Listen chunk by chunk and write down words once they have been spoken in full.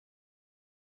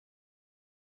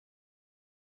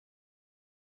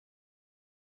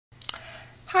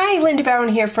Hi, Linda Bowen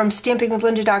here from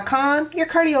stampingwithlinda.com, your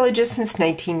cardiologist since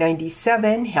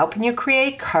 1997, helping you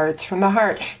create cards from the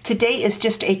heart. Today is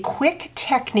just a quick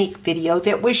technique video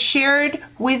that was shared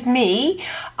with me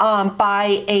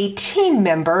by a team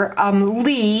member,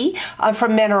 Lee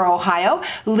from Mentor, Ohio.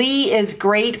 Lee is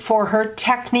great for her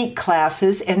technique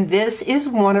classes, and this is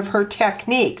one of her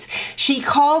techniques. She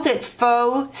called it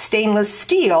faux stainless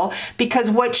steel because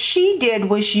what she did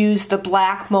was use the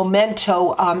black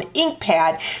Memento ink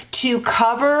pad to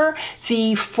cover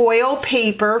the foil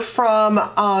paper from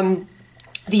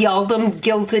the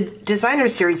Gilded Designer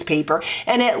Series paper,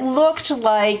 and it looked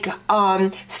like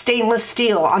stainless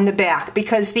steel on the back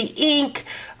because the ink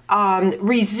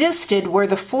resisted where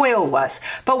the foil was.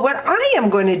 But what I am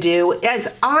going to do is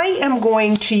I am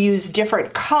going to use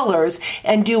different colors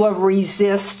and do a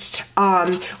resist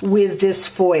with this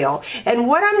foil. And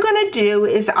what I'm going to do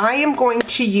is I am going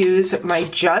to use my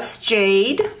Just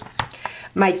Jade,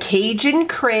 my Cajun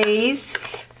Craze,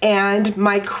 and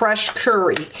my Crushed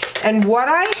Curry. And what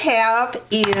I have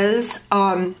is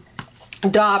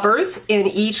daubers in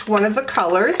each one of the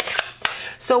colors.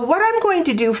 So what I'm going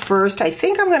to do first, I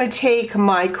think I'm going to take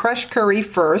my Crushed Curry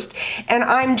first, and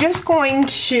I'm just going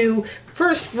to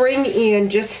first bring in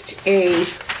just a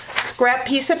scrap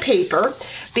piece of paper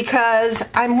because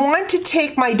I want to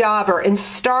take my dauber and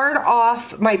start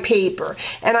off my paper,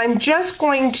 and I'm just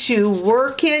going to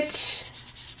work it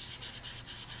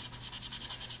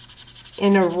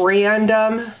in a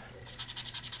random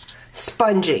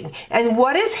sponging. And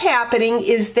what is happening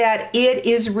is that it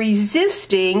is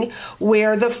resisting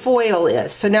where the foil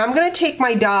is. So now I'm going to take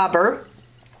my dauber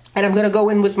and I'm going to go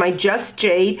in with my Just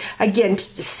Jade, again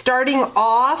starting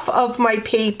off of my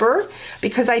paper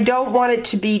because I don't want it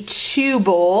to be too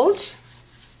bold.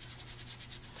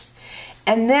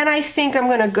 And then I think I'm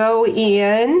going to go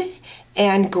in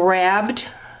and grab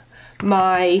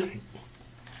my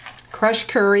Crushed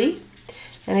Curry,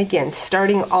 and again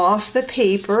starting off the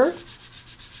paper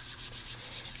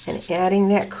and adding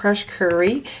that Crushed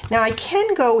Curry. Now I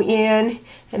can go in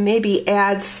and maybe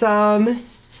add some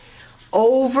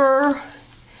over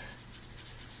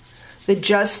the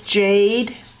Just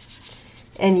Jade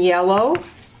and yellow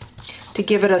to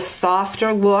give it a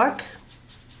softer look.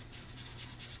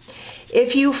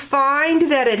 If you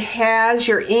find that it has,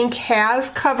 your ink has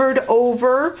covered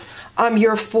over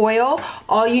your foil,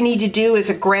 all you need to do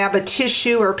is grab a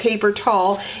tissue or paper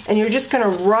towel and you're just going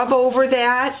to rub over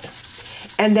that,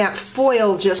 and that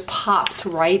foil just pops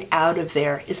right out of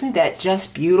there. Isn't that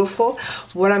just beautiful?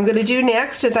 What I'm going to do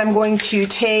next is I'm going to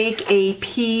take a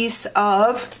piece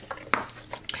of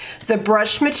the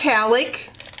Brush Metallic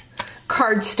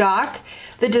cardstock.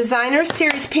 The Designer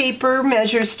Series paper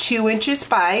measures 2 inches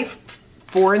by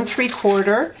 4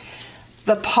 3/4.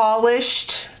 The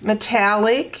Polished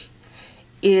Metallic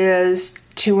is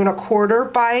 2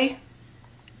 1/4 by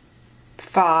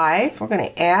 5. We're going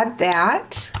to add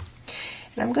that.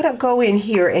 And I'm going to go in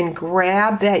here and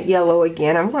grab that yellow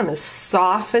again. I'm going to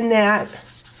soften that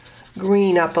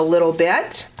green up a little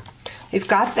bit. We've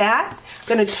got that. I'm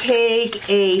going to take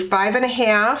a 5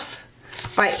 1/2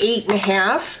 by 8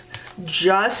 1/2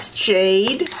 Just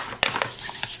Jade.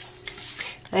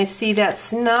 I see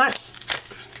that's not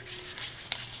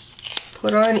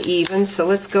put on even, so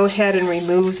let's go ahead and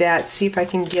remove that, see if I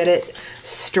can get it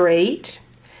straight.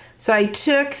 So I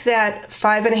took that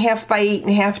 5 1/2 by 8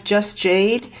 1/2 Just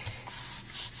Jade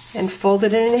and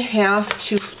folded it in half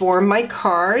to form my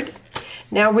card.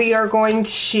 Now we are going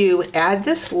to add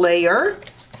this layer.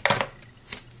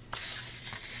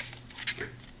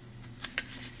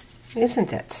 Isn't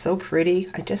that so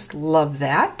pretty? I just love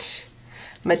that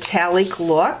metallic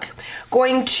look.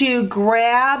 Going to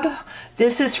grab,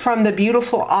 this is from the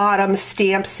Beautiful Autumn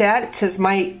stamp set. It says,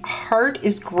 "My heart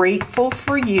is grateful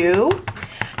for you."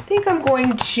 I think I'm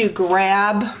going to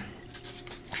grab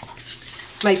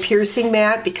my piercing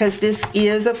mat because this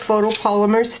is a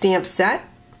photopolymer stamp set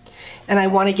and I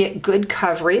want to get good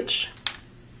coverage.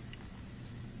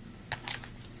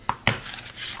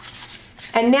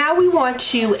 And now we want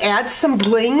to add some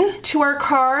bling to our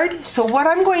card. So what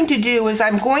I'm going to do is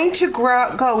I'm going to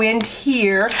go in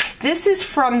here. This is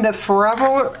from the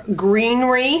Forever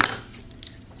Greenery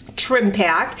trim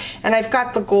pack, and I've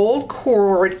got the gold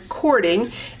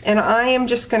cording, and I am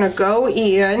just going to go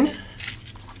in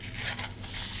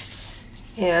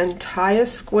and tie a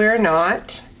square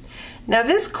knot. Now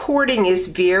this cording is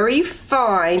very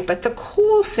fine, but the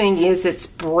cool thing is it's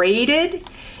braided,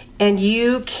 and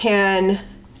you can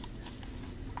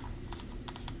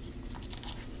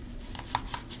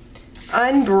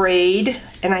unbraid,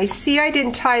 and I see I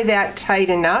didn't tie that tight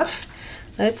enough.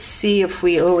 Let's see if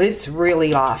we, oh, it's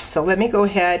really off. So let me go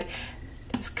ahead,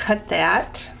 just cut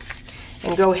that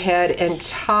and go ahead and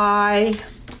tie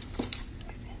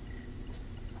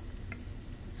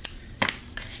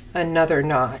another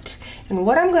knot. And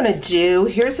what I'm going to do,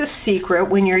 here's a secret,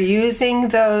 when you're using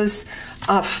those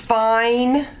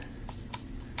fine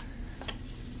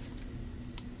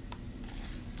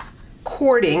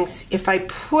cordings, if I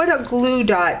put a glue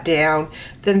dot down,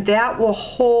 then that will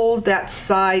hold that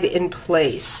side in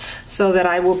place so that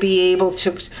I will be able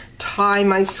to tie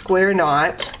my square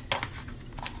knot.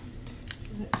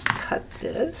 Let's cut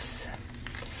this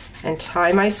and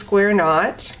tie my square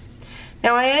knot.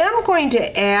 Now I am going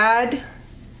to add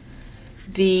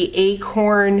the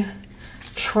acorn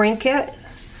trinket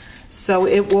so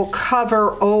it will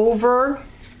cover over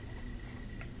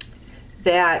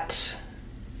that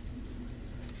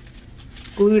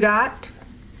glue dot.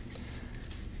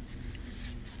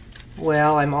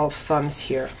 Well, I'm all thumbs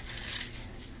here.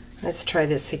 Let's try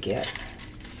this again.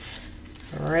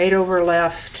 Right over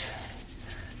left,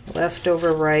 left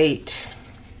over right.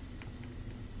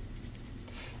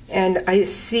 And I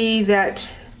see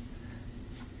that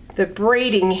the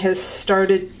braiding has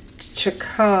started to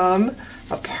come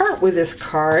apart with this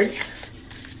card,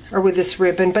 or with this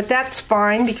ribbon, but that's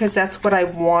fine because that's what I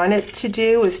want it to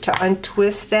do, is to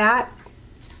untwist that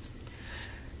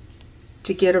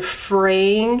to get a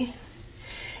fraying.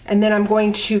 And then I'm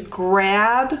going to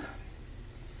grab,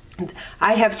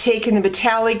 I have taken the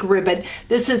metallic ribbon.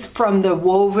 This is from the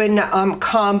woven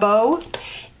combo,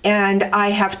 and I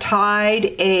have tied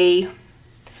a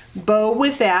bow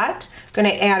with that. I'm going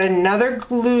to add another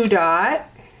glue dot,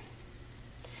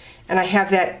 and I have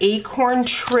that acorn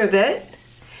trivet.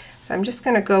 So I'm just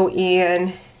going to go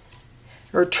in,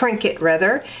 or trinket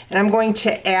rather, and I'm going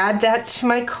to add that to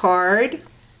my card.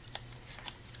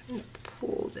 I'm going to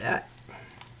pull that.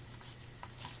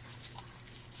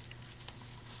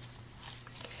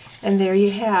 And there you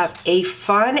have a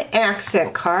fun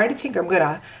accent card. I think I'm going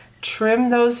to trim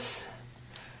those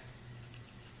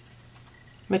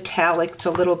metallics a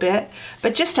little bit,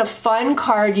 but just a fun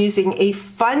card using a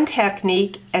fun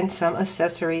technique and some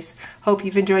accessories. Hope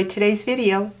you've enjoyed today's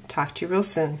video. Talk to you real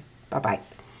soon. Bye-bye.